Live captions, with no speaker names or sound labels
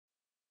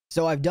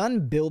So I've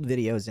done build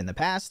videos in the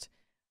past,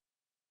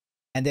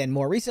 and then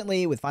more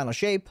recently with Final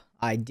Shape,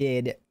 I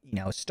did,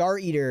 Star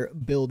Eater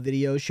build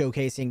videos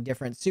showcasing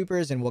different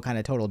supers and what kind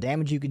of total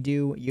damage you could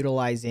do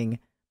utilizing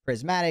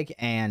Prismatic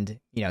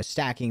and,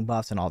 stacking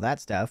buffs and all that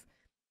stuff.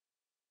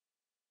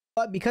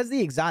 But because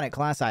the exotic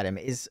class item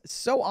is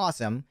so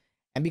awesome,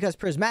 and because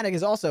Prismatic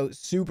is also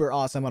super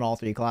awesome on all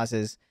three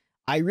classes,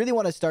 I really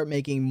want to start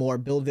making more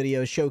build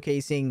videos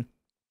showcasing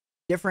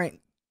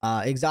different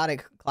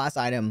exotic class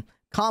item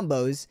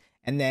combos,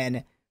 and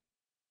then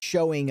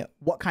showing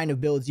what kind of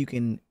builds you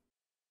can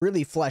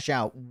really flesh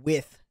out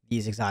with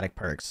these exotic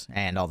perks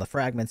and all the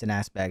fragments and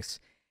aspects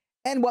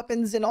and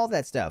weapons and all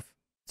that stuff.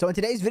 So in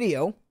today's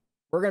video,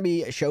 we're going to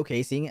be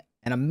showcasing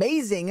an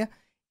amazing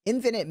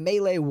infinite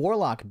melee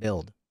Warlock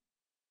build.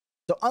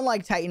 So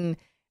unlike Titan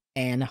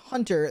and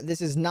Hunter,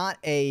 this is not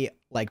a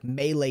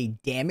melee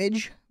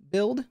damage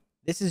build.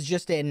 This is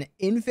just an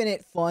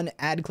infinite fun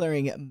ad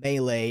clearing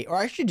melee, or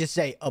I should just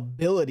say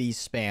ability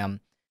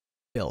spam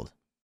build.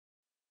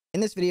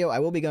 In this video, I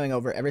will be going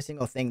over every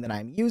single thing that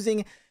I'm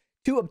using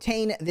to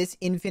obtain this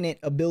infinite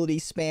ability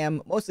spam,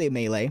 mostly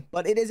melee,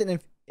 but it is an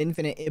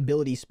infinite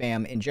ability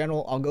spam in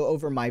general. I'll go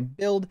over my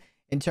build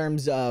in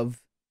terms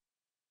of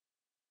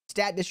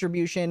stat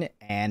distribution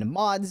and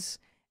mods,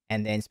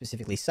 and then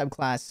specifically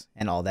subclass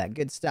and all that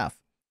good stuff.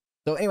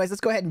 So anyways,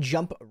 let's go ahead and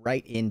jump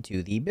right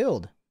into the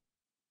build.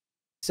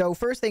 So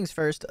first things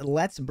first,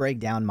 let's break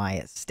down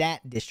my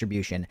stat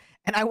distribution.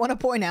 And I want to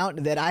point out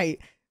that I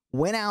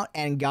went out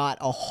and got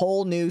a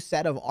whole new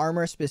set of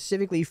armor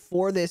specifically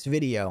for this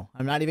video.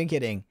 I'm not even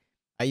kidding.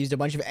 I used a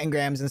bunch of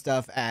engrams and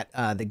stuff at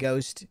the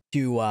Ghost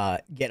to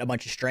get a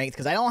bunch of strength,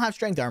 because I don't have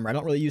strength armor. I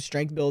don't really use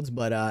strength builds,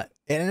 but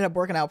it ended up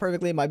working out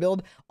perfectly. My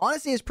build,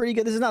 honestly, is pretty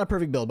good. This is not a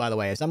perfect build, by the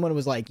way. If someone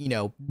was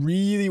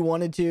really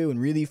wanted to and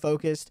really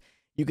focused,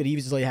 you could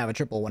easily have a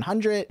triple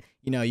 100.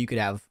 You could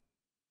have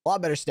a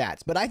lot better stats.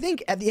 But I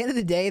think at the end of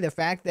the day, the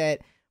fact that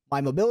my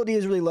mobility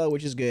is really low,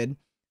 which is good,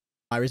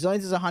 my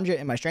resilience is 100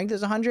 and my strength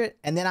is 100,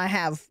 and then I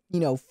have,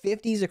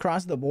 50s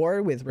across the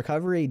board with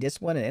recovery,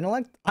 discipline, and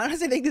intellect. I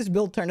honestly think this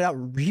build turned out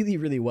really,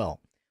 really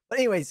well. But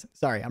anyways,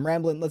 sorry, I'm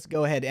rambling. Let's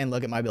go ahead and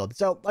look at my build.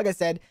 So, like I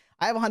said,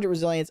 I have 100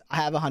 resilience. I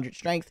have 100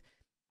 strength.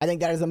 I think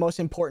that is the most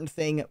important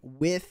thing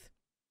with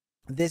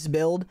this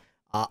build.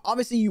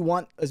 Obviously, you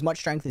want as much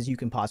strength as you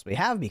can possibly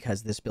have,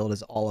 because this build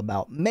is all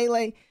about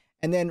melee.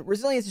 And then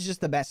resilience is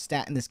just the best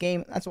stat in this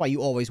game. That's why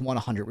you always want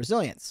 100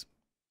 resilience.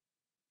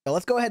 So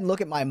let's go ahead and look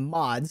at my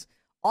mods.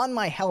 On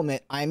my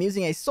helmet, I am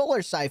using a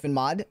solar siphon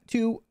mod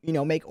to,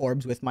 make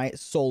orbs with my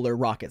solar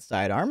rocket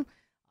sidearm.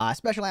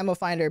 Special ammo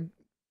finder,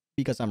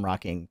 because I'm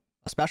rocking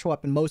a special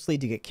weapon mostly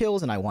to get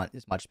kills, and I want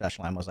as much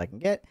special ammo as I can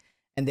get.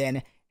 And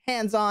then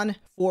hands-on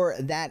for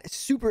that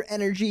super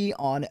energy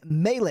on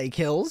melee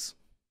kills.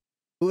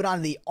 Moving on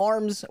to the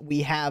arms,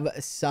 we have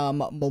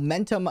some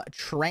momentum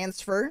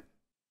transfer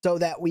so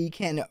that we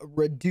can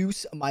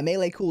reduce my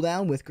melee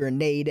cooldown with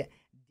grenade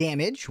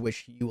damage,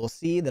 which you will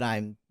see that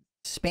I'm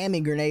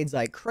spamming grenades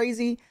like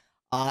crazy.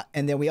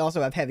 And then we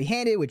also have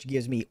heavy-handed, which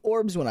gives me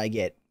orbs when I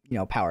get,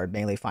 powered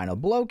melee final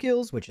blow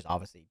kills, which is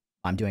obviously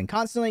I'm doing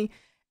constantly.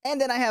 And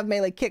then I have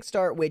melee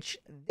kickstart, which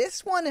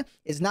this one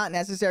is not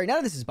necessary. None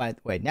of this is, by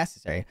the way,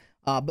 necessary.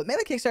 But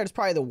melee kickstart is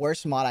probably the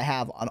worst mod I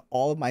have on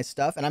all of my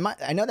stuff. And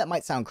I know that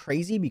might sound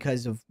crazy,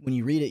 because of when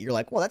you read it, you're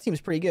like, well, that seems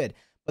pretty good.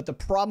 But the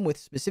problem with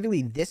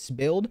specifically this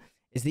build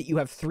is that you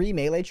have 3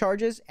 melee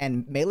charges,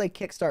 and melee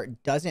kickstart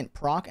doesn't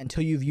proc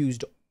until you've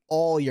used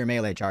all your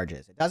melee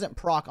charges. It doesn't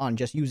proc on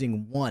just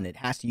using one. It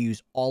has to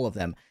use all of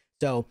them.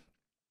 So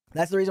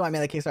that's the reason why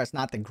melee kickstart is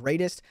not the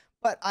greatest,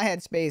 but I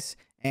had space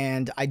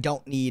and I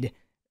don't need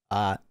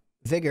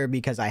vigor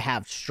because I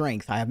have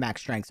strength. I have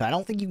max strength. So I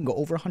don't think you can go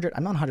over 100.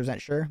 I'm not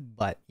 100% sure,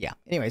 but yeah.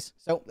 Anyways,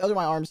 so those are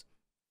my arms.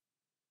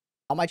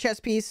 On my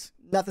chest piece,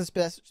 nothing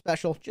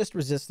special, just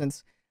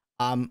resistance.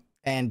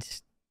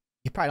 And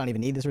you probably don't even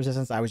need this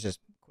resistance. I was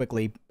just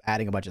quickly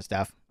adding a bunch of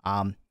stuff.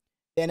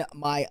 Then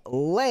my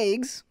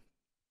legs,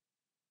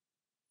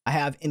 I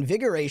have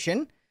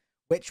invigoration,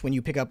 which when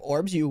you pick up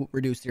orbs, you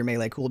reduce your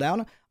melee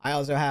cooldown. I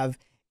also have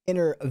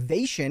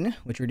innervation,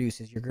 which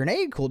reduces your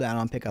grenade cooldown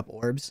on pickup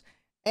orbs.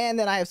 And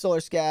then I have solar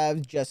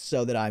scav, just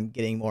so that I'm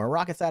getting more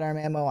rocket sidearm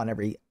ammo on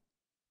every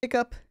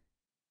pickup.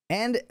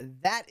 And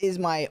that is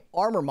my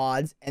armor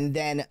mods. And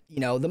then,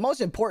 the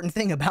most important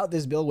thing about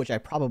this build, which I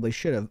probably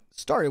should have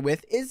started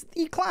with, is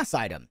the class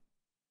item.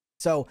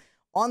 So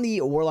on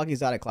the Warlock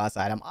exotic class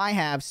item, I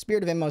have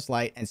Spirit of Inmost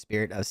Light and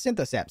Spirit of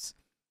Synthoceps.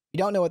 You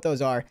don't know what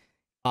those are.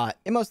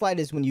 Inmost Light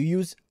is when you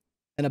use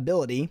an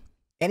ability,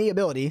 any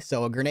ability,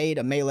 so a grenade,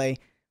 a melee,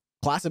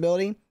 class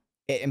ability,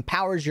 it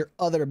empowers your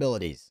other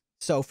abilities.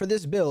 So for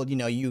this build,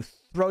 you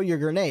throw your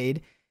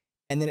grenade,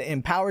 and then it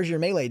empowers your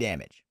melee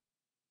damage.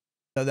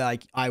 So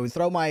that I would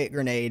throw my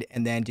grenade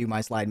and then do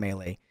my slide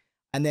melee.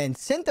 And then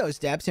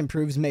Synthoceps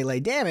improves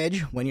melee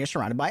damage when you're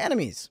surrounded by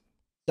enemies.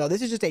 So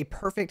this is just a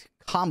perfect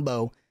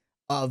combo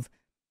of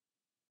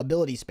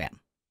ability spam.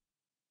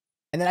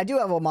 And then I do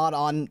have a mod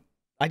on.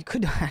 I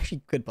could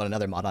put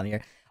another mod on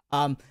here.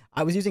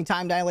 I was using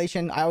time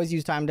dilation. I always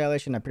use time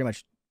dilation. I pretty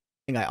much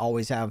think I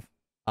always have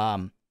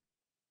time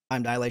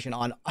dilation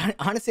on.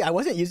 Honestly, I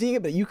wasn't using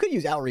it, but you could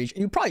use outreach.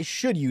 You probably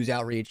should use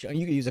outreach.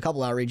 You could use a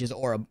couple outreaches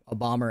or a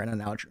bomber and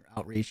an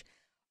outreach.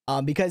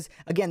 Because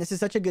again, this is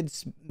such a good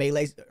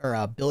melee or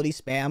ability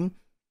spam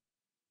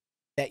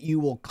that you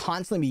will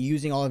constantly be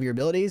using all of your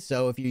abilities.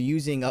 So if you're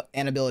using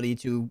an ability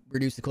to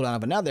reduce the cooldown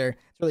of another,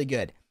 it's really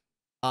good.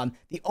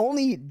 The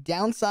only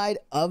downside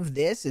of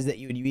this is that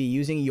you would be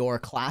using your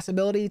class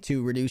ability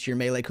to reduce your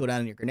melee cooldown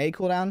and your grenade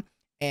cooldown.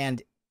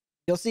 And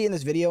you'll see in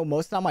this video,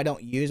 most of the time I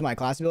don't use my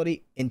class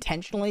ability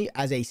intentionally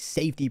as a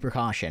safety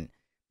precaution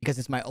because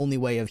it's my only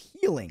way of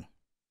healing,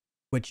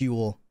 which you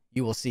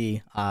will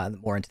see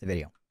more into the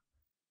video.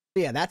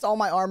 So yeah, that's all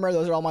my armor.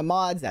 Those are all my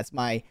mods. That's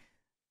my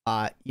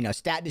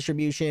stat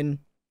distribution,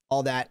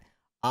 all that.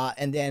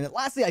 And then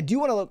lastly, I do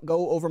want to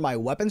go over my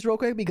weapons real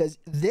quick because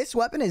this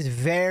weapon is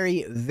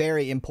very,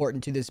 very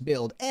important to this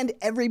build. And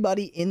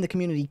everybody in the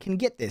community can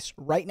get this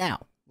right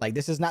now. Like,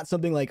 this is not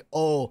something like,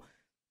 oh,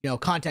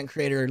 content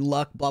creator,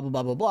 luck, blah, blah,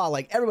 blah, blah, blah.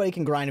 Like, everybody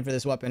can grind it for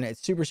this weapon.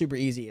 It's super, super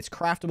easy. It's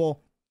craftable.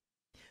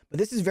 But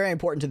this is very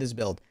important to this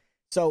build.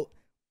 So,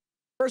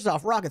 first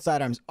off, rocket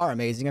sidearms are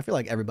amazing. I feel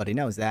like everybody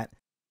knows that.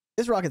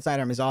 This rocket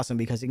sidearm is awesome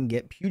because it can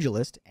get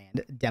Pugilist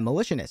and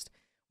Demolitionist,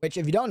 which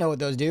if you don't know what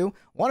those do,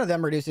 one of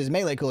them reduces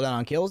melee cooldown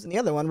on kills and the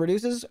other one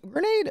reduces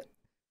grenade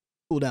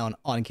cooldown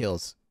on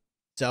kills.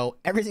 So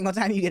every single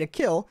time you get a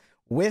kill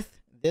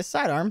with this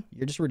sidearm,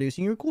 you're just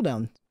reducing your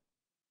cooldown.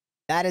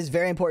 That is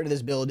very important to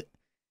this build.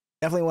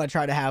 Definitely want to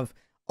try to have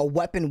a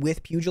weapon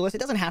with Pugilist.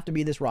 It doesn't have to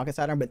be this rocket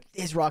sidearm, but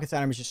this rocket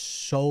sidearm is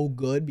just so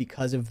good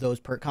because of those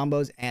perk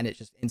combos, and it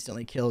just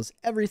instantly kills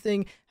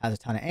everything, has a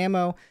ton of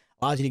ammo,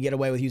 allows you to get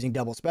away with using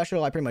double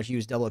special. I pretty much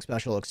use double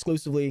special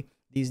exclusively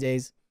these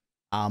days.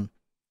 But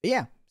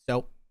yeah,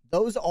 so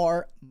those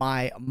are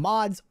my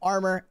mods,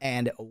 armor,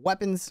 and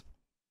weapons.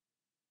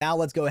 Now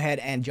let's go ahead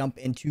and jump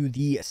into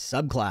the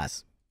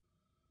subclass.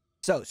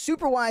 So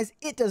super-wise,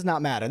 it does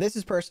not matter. This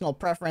is personal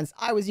preference.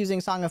 I was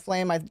using Song of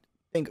Flame. I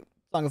think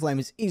Song of Flame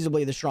is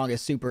easily the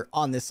strongest super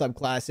on this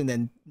subclass, and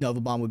then Nova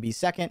Bomb would be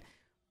second.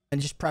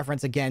 And just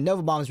preference again,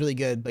 Nova Bomb is really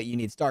good, but you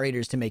need Star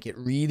Eaters to make it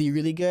really,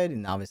 really good.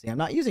 And obviously, I'm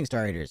not using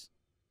Star Eaters.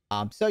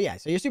 So yeah,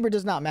 so your super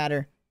does not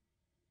matter.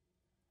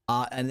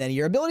 And then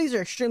your abilities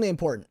are extremely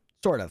important,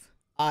 sort of.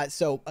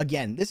 So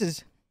again, this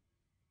is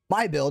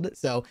my build.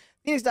 So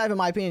Phoenix Dive, in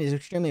my opinion, is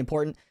extremely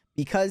important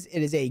because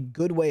it is a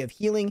good way of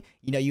healing.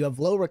 You have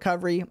low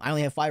recovery. I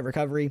only have 5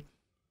 recovery.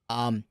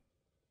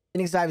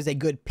 Phoenix Dive is a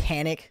good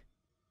panic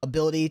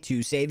ability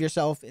to save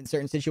yourself in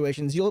certain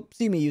situations. You'll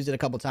see me use it a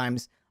couple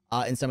times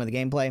in some of the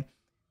gameplay.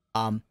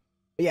 But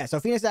yeah, so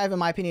Phoenix Dive, in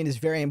my opinion, is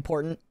very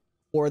important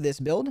for this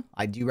build.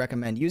 I do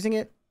recommend using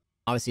it.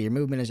 Obviously, your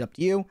movement is up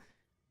to you.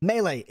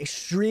 Melee,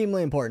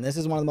 extremely important. This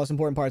is one of the most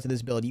important parts of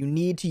this build. You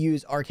need to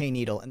use Arcane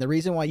Needle. And the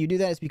reason why you do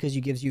that is because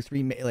it gives you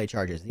 3 melee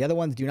charges. The other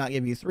ones do not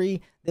give you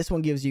 3. This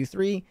one gives you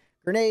 3.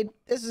 Grenade,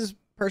 this is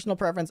personal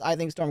preference. I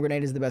think Storm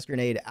Grenade is the best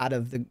grenade out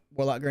of the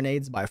Warlock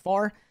grenades by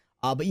far.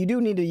 But you do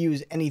need to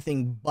use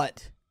anything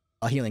but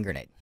a healing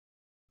grenade.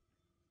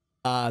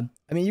 I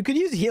mean, you could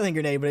use a healing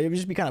grenade, but it would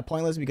just be kind of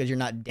pointless because you're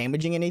not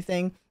damaging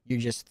anything. You're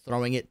just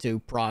throwing it to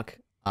proc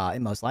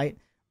in most light.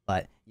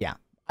 But yeah,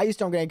 I use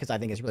Storm Grenade because I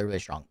think it's really, really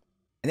strong.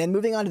 And then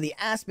moving on to the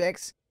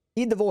aspects,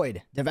 Feed the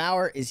Void.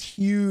 Devour is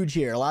huge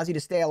here. Allows you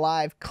to stay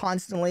alive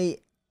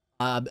constantly.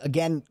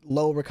 Again,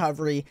 low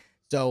recovery.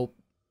 So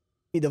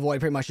Feed the Void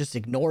pretty much just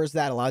ignores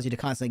that. Allows you to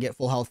constantly get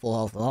full health, full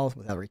health, full health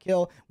with every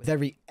kill. With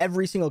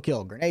every single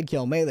kill. Grenade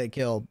kill, melee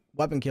kill,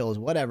 weapon kills,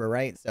 whatever,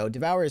 right? So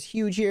Devour is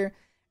huge here.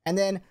 And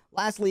then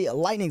lastly,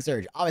 Lightning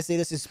Surge. Obviously,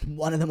 this is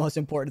one of the most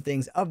important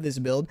things of this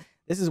build.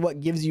 This is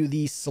what gives you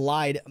the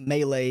slide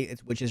melee,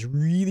 which is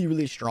really,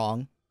 really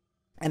strong.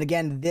 And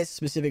again, this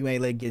specific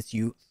melee gets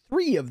you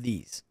 3 of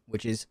these,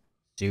 which is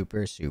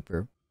super,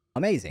 super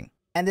amazing.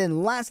 And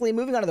then lastly,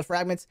 moving on to the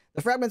fragments.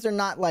 The fragments are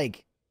not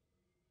like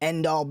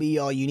end all be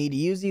all. You need to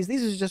use these.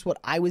 These are just what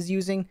I was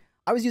using.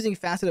 I was using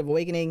Facet of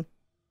Awakening,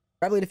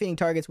 rapidly defeating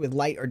targets with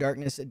light or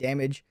darkness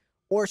damage,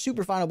 or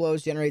Super Final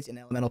Blows generates an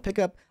elemental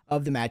pickup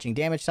of the matching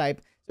damage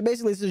type. So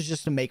basically, this is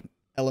just to make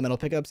elemental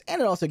pickups,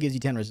 and it also gives you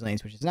 10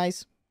 resilience, which is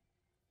nice.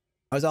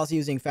 I was also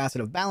using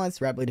Facet of Balance,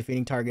 rapidly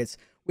defeating targets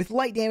with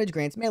light damage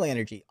grants melee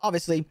energy.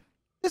 Obviously,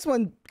 this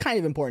one kind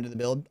of important to the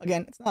build.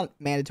 Again, it's not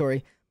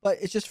mandatory, but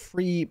it's just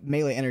free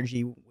melee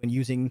energy when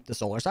using the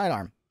Solar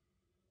Sidearm.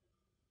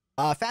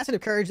 Facet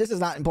of Courage, this is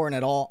not important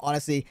at all.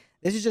 Honestly,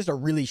 this is just a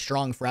really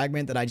strong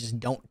fragment that I just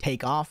don't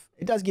take off.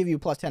 It does give you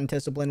plus 10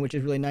 Discipline, which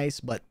is really nice,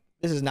 but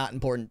this is not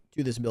important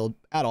to this build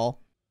at all.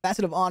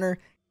 Facet of Honor,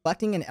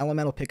 collecting an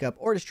elemental pickup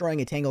or destroying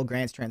a tangle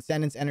grants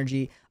Transcendence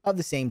energy of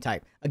the same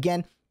type.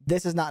 Again,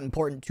 this is not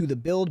important to the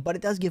build, but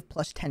it does give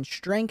plus 10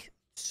 strength,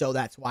 so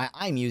that's why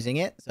I'm using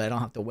it, so I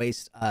don't have to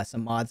waste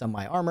some mods on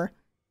my armor.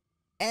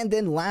 And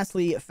then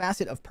lastly,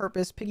 Facet of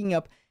Purpose, picking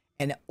up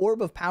an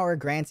Orb of Power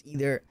grants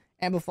either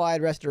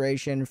Amplified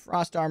Restoration,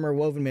 Frost Armor,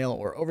 Woven Mail,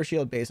 or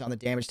Overshield based on the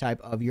damage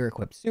type of your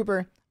equipped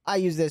super. I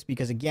use this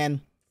because,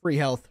 again, free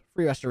health,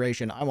 free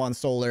restoration. I'm on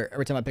Solar.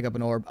 Every time I pick up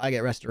an orb, I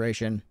get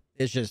restoration.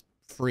 It's just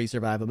free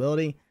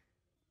survivability.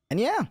 And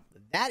yeah,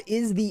 that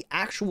is the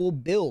actual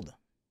build.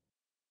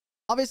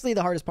 Obviously,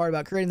 the hardest part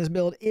about creating this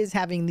build is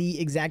having the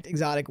exact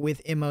exotic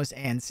with Immos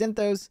and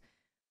Synthos.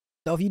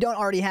 So if you don't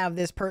already have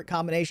this perk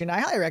combination,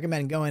 I highly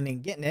recommend going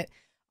and getting it.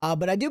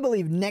 But I do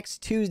believe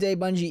next Tuesday,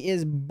 Bungie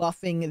is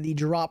buffing the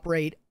drop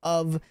rate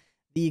of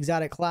the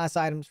exotic class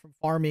items from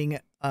farming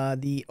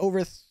the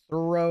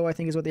overthrow, I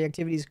think is what the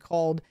activity is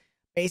called.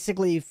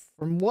 Basically,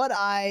 from what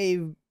I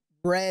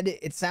read,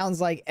 it sounds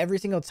like every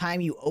single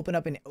time you open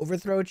up an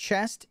overthrow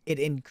chest, it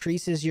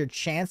increases your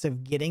chance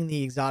of getting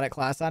the exotic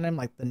class item,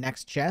 like the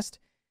next chest.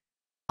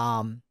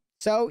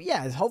 So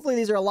yeah, hopefully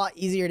these are a lot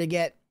easier to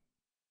get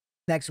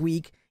next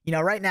week. You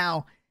know, right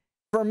now,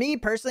 for me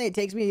personally, it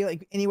takes me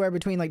like anywhere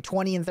between like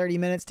 20 and 30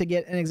 minutes to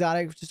get an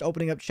exotic, just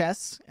opening up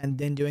chests and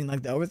then doing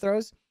like the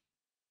overthrows.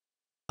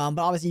 But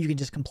obviously you can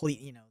just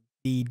complete, you know,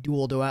 the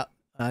dual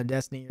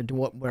destiny or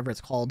dual, whatever it's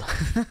called,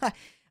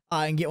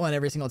 and get one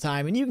every single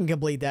time, and you can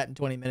complete that in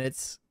 20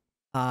 minutes.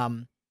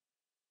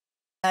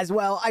 As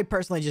well, I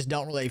personally just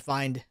don't really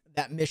find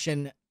that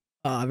mission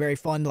very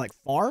fun to like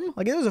farm.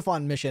 Like, it was a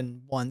fun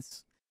mission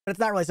once, but it's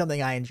not really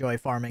something I enjoy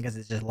farming because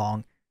it's just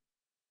long.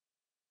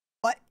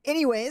 But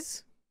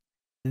anyways,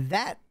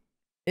 that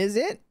is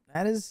it.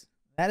 That is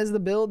the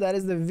build. That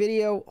is the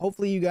video.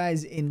 Hopefully you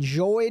guys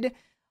enjoyed.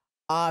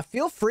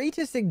 Feel free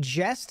to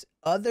suggest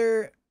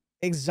other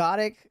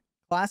exotic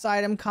class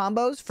item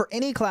combos for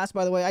any class,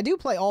 by the way. I do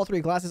play all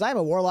three classes. I'm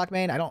a Warlock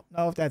main. I don't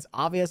know if that's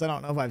obvious. I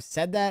don't know if I've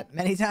said that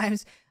many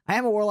times. I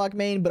am a Warlock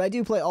main, but I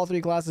do play all three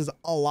classes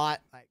a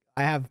lot.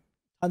 I have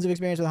tons of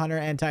experience with Hunter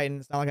and Titan.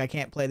 It's not like I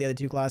can't play the other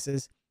two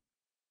classes.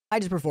 I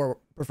just prefer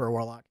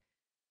Warlock.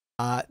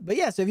 But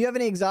yeah, so if you have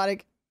any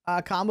exotic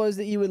combos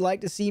that you would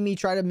like to see me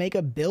try to make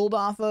a build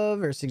off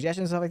of, or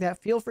suggestions, stuff like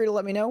that, feel free to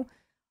let me know.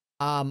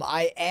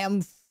 I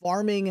am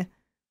farming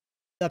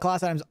the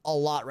class items a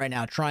lot right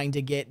now, trying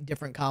to get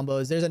different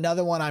combos. There's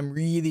another one I'm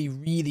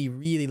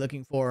really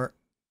looking for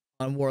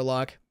on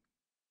Warlock,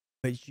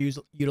 which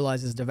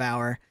utilizes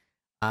Devour.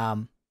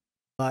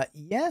 But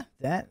yeah,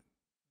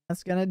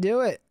 that's gonna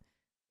do it.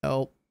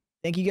 So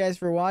thank you guys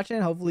for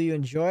watching. Hopefully you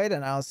enjoyed,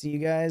 and I'll see you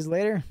guys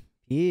later.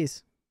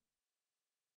 Peace.